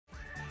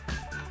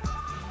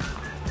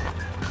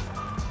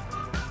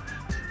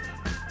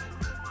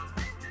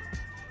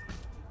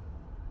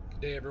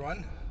Good day,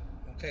 everyone.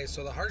 Okay,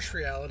 so the harsh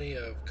reality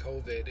of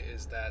COVID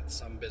is that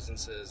some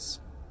businesses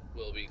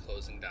will be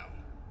closing down.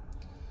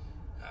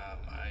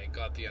 I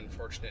got the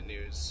unfortunate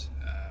news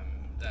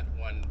that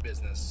one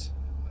business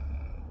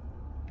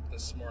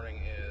this morning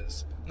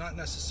is not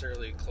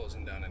necessarily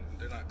closing down, and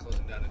they're not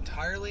closing down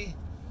entirely,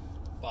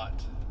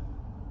 but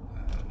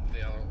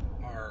they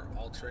are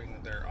altering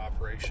their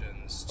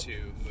operations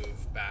to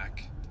move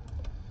back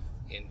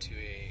into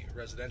a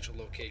residential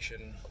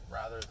location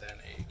rather than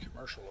a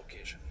commercial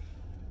location,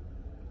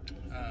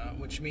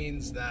 which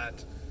means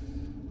that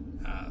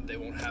they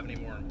won't have any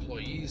more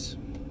employees.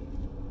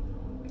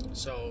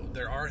 So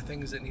there are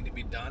things that need to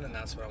be done, and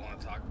that's what I want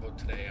to talk about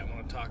today. I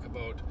want to talk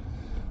about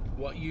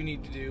what you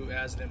need to do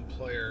as an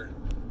employer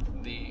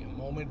the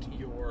moment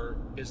your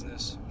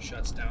business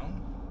shuts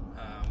down,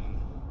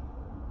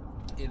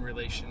 in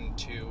relation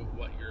to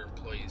what your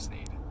employees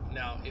need.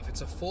 Now, if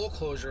it's a full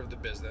closure of the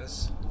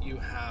business, you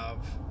have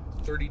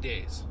 30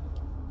 days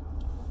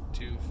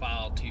to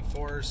file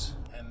T4s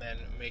and then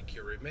make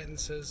your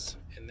remittances,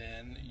 and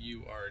then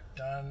you are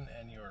done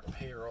and your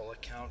payroll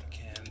account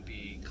can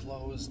be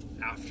closed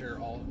after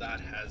all of that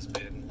has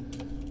been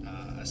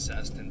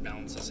assessed and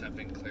balances have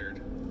been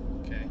cleared.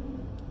 Okay,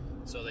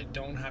 so they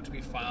don't have to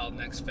be filed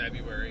next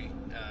February.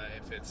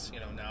 If it's,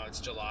 now it's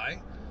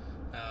July,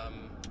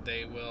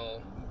 they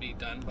will be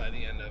done by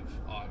the end of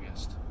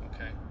August.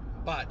 Okay,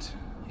 but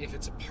if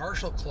it's a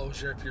partial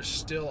closure, if you're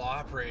still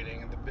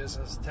operating and the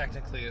business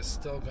technically is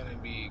still going to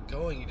be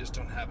going, you just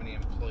don't have any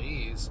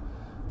employees,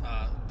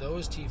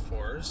 those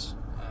T4s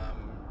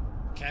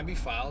can be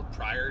filed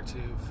prior to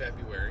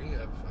February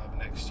of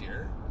next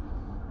year,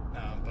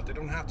 but they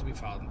don't have to be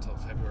filed until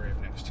February of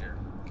next year.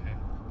 Okay,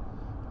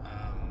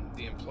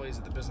 the employees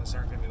of the business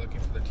aren't going to be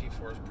looking for the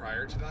T4s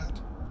prior to that,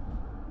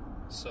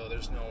 so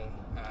there's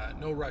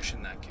no rush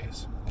in that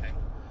case. Okay.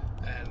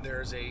 And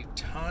there's a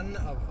ton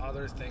of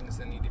other things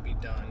that need to be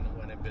done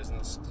when a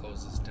business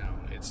closes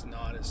down. It's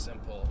not as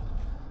simple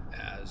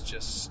as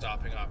just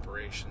stopping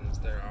operations.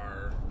 There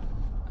are,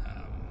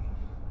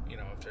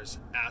 if there's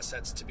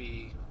assets to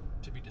be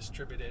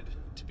distributed,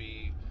 to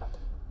be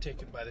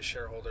taken by the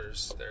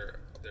shareholders,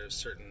 there's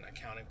certain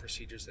accounting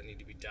procedures that need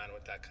to be done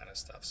with that kind of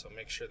stuff. So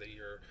make sure that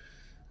you're,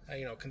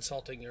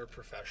 consulting your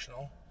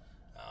professional.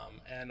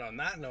 And on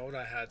that note,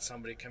 I had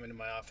somebody come into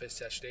my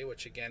office yesterday,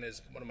 which again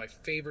is one of my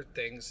favorite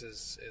things,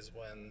 is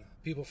when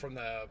people from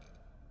that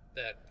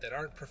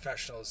aren't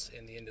professionals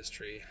in the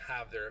industry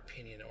have their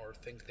opinion or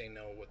think they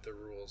know what the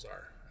rules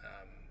are.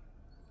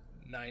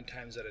 9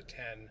 times out of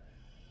 10,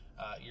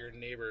 your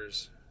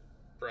neighbor's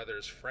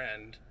brother's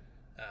friend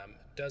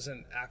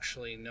doesn't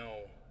actually know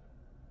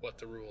what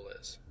the rule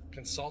is.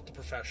 Consult the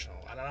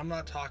professional. And I'm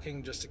not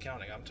talking just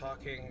accounting. I'm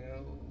talking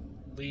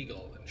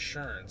legal,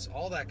 insurance,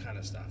 all that kind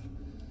of stuff.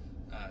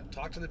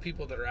 Talk to the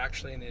people that are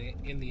actually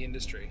in the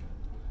industry.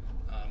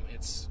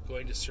 It's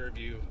going to serve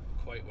you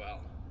quite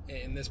well.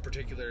 In this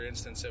particular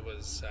instance, it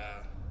was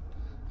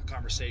a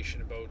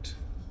conversation about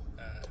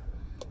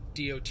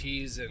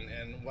DOTs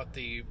and what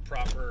the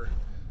proper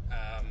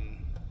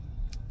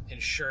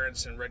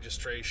insurance and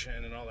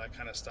registration and all that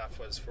kind of stuff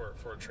was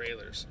for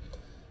trailers.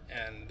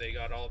 And they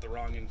got all the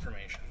wrong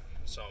information.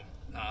 So,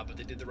 but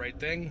they did the right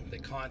thing. They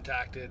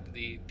contacted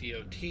the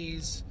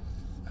DOTs.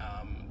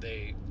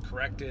 They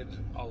corrected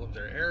all of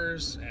their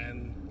errors,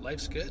 and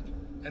life's good.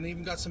 And they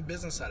even got some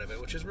business out of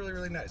it, which is really,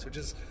 really nice, which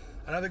is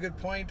another good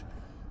point.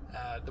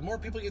 The more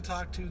people you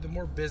talk to, the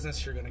more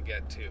business you're going to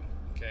get to,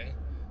 okay?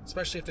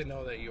 Especially if they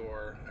know that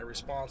you're a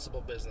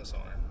responsible business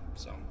owner.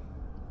 So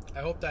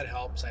I hope that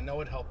helps. I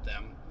know it helped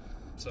them.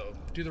 So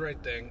do the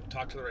right thing,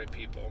 talk to the right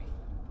people,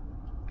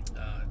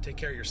 take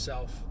care of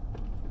yourself,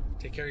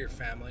 take care of your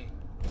family,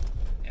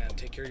 and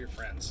take care of your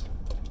friends.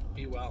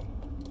 Be well.